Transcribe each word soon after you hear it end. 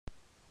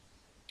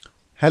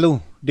Hello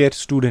dear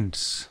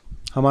students,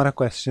 हमारा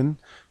question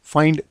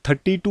find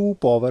 32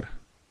 power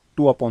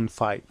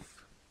 2/5।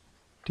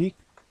 ठीक,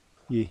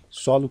 ये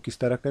सॉल्व किस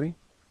तरह करें।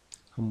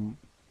 हम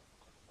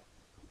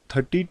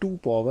 32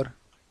 पावर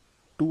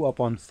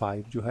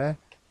 2/5 जो है,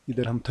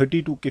 इधर हम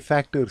 32 के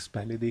फैक्टर्स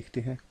पहले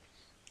देखते हैं।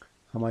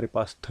 हमारे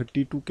पास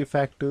 32 के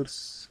factors,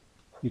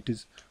 it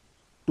is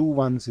 2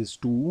 1s is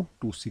 2,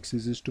 2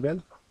 6s is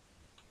 12,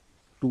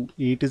 2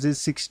 8s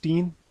is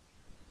 16,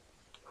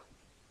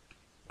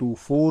 2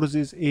 4s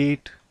is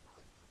 8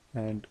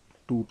 and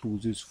 2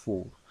 2s is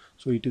 4.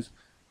 So it is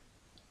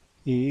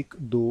 1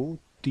 2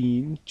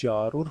 3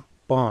 4 और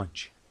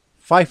 5,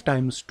 5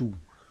 times 2।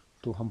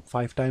 तो हम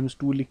 5 times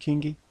 2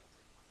 लिखेंगे।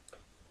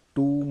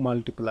 2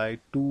 मल्टीप्लाई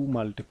 2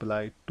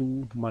 मल्टीप्लाई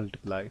 2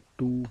 मल्टीप्लाई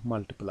 2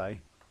 मल्टीप्लाई,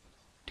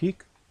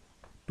 ठीक,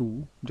 2।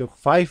 जब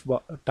 5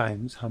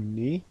 टाइम्स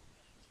हमने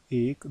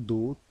 1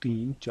 2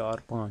 3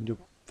 4 5,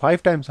 जब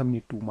 5 टाइम्स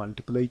हमने 2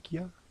 मल्टीप्लाई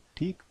किया,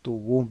 ठीक, तो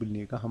वो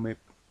मिलेगा हमें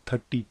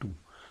 32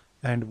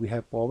 and we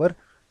have power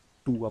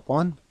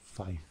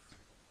 2/5.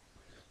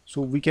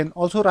 So we can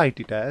also write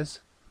it as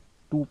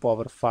 2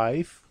 power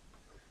 5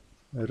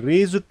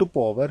 raised to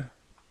power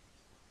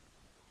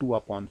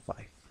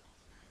 2/5.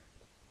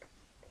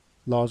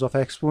 Laws of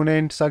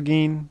exponents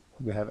again,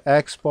 we have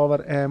x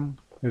power m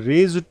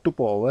raised to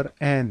power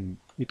n.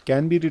 It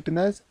can be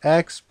written as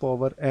x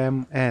power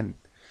mn.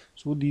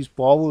 So these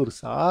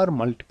powers are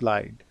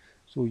multiplied.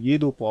 So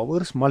ये दो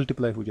powers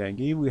multiply हो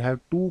जाएंगे. We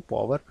have 2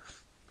 power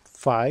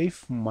 5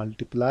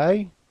 multiply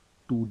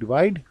 2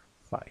 divide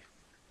 5,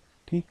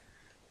 ठीक।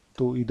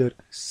 तो इधर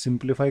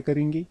simplify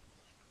करेंगे,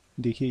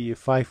 देखिए ये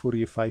 5 और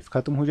ये 5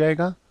 खत्म हो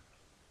जाएगा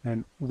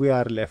and we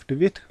are left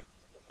with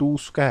 2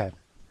 square.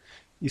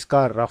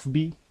 इसका रफ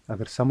भी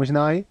अगर समझ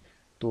ना आए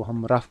तो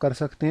हम रफ कर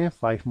सकते हैं।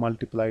 5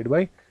 multiplied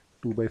by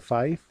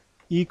 2/5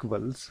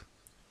 equals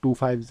 2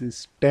 5s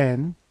is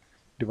 10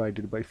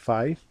 divided by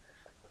 5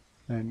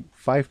 and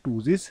 5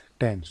 2s is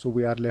 10. So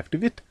we are left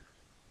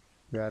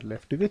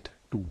with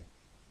 2.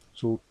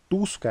 So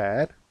 2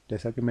 square,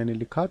 जैसा कि मैंने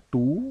लिखा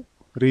 2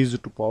 raised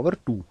to power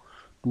 2,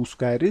 2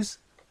 square is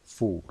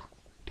 4,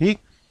 ठीक।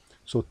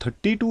 So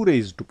 32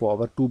 raised to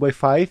power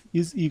 2/5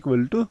 is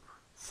equal to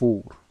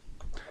 4.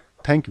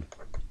 Thank you.